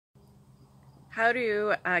how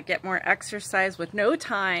to get more exercise with no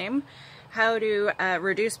time, how to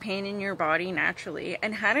reduce pain in your body naturally,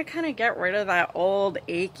 and how to kind of get rid of that old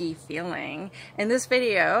achy feeling. In this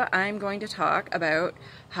video, I'm going to talk about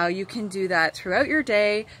how you can do that throughout your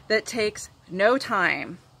day that takes no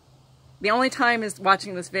time. The only time is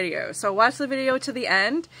watching this video. So watch the video to the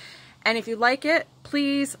end, and if you like it,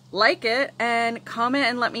 please like it and comment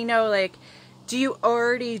and let me know, like, do you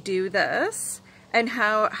already do this and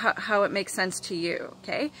how it makes sense to you,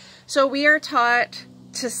 okay? So we are taught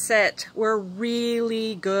to sit. We're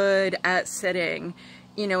really good at sitting,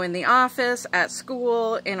 you know, in the office, at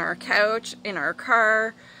school, in our couch, in our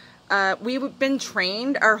car. We've been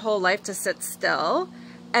trained our whole life to sit still,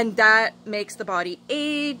 and that makes the body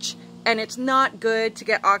age, and it's not good to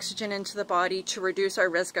get oxygen into the body to reduce our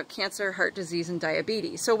risk of cancer, heart disease, and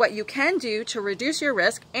diabetes. So what you can do to reduce your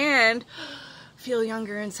risk and feel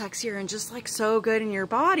younger and sexier and just like so good in your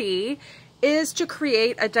body is to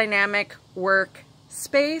create a dynamic work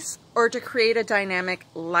space or to create a dynamic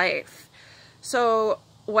life. So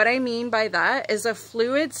what I mean by that is a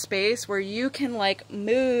fluid space where you can like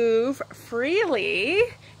move freely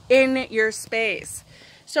in your space.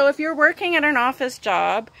 So if you're working at an office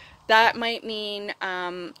job, that might mean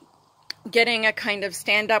getting a kind of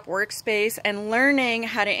stand-up workspace and learning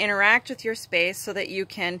how to interact with your space so that you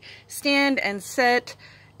can stand and sit.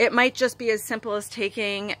 It might just be as simple as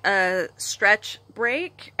taking a stretch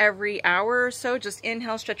break every hour or so. Just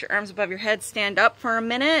inhale, stretch your arms above your head, stand up for a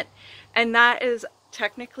minute, and that is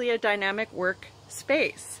technically a dynamic work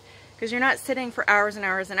space because you're not sitting for hours and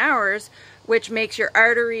hours and hours, which makes your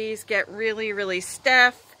arteries get really, really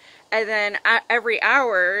stiff. And then every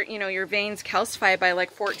hour, you know, your veins calcify by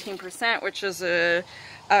like 14%, which is a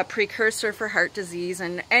precursor for heart disease.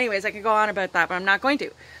 And anyways, I could go on about that, but I'm not going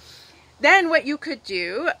to. Then what you could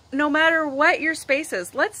do, no matter what your space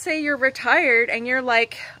is, let's say you're retired and you're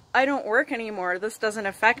like, I don't work anymore, this doesn't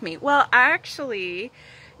affect me. Well, actually,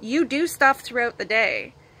 you do stuff throughout the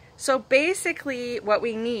day. So basically what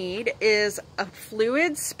we need is a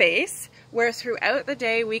fluid space where throughout the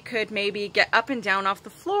day we could maybe get up and down off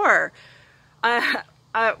the floor.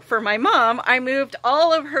 For my mom, I moved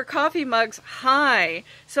all of her coffee mugs high.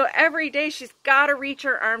 So every day she's got to reach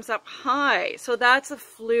her arms up high. So that's a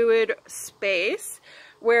fluid space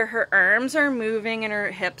where her arms are moving and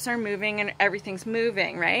her hips are moving and everything's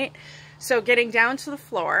moving, right? So getting down to the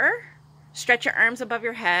floor, stretch your arms above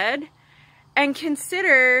your head, and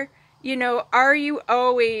consider, you know, are you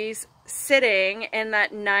always sitting in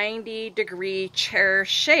that 90-degree chair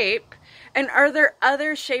shape? And are there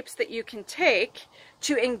other shapes that you can take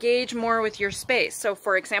to engage more with your space? So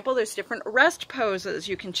for example, there's different rest poses.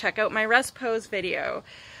 You can check out my rest pose video.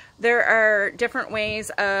 There are different ways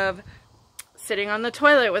of sitting on the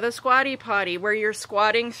toilet with a squatty potty where you're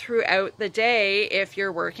squatting throughout the day if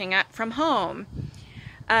you're working from home.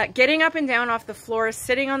 Getting up and down off the floor,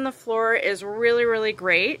 sitting on the floor is really, really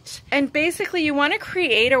great. And basically you want to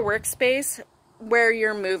create a workspace where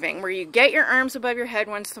you're moving, where you get your arms above your head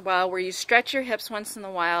once in a while, where you stretch your hips once in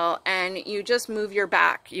a while, and you just move your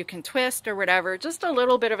back. You can twist or whatever, just a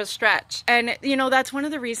little bit of a stretch. And you know, that's one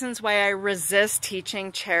of the reasons why I resist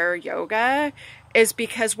teaching chair yoga, is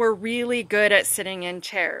because we're really good at sitting in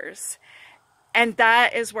chairs. And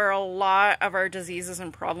that is where a lot of our diseases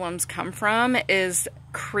and problems come from, is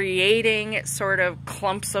creating sort of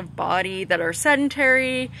clumps of body that are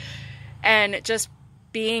sedentary and just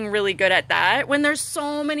being really good at that when there's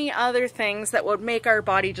so many other things that would make our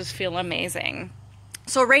body just feel amazing.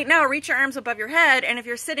 So right now, reach your arms above your head, and if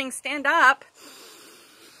you're sitting, stand up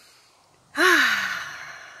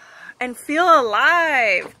and feel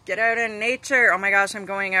alive. Get out in nature. Oh my gosh, I'm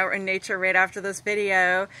going out in nature right after this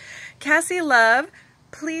video. Cassie, love,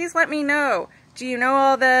 please let me know. Do you know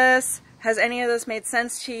all this? Has any of this made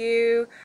sense to you?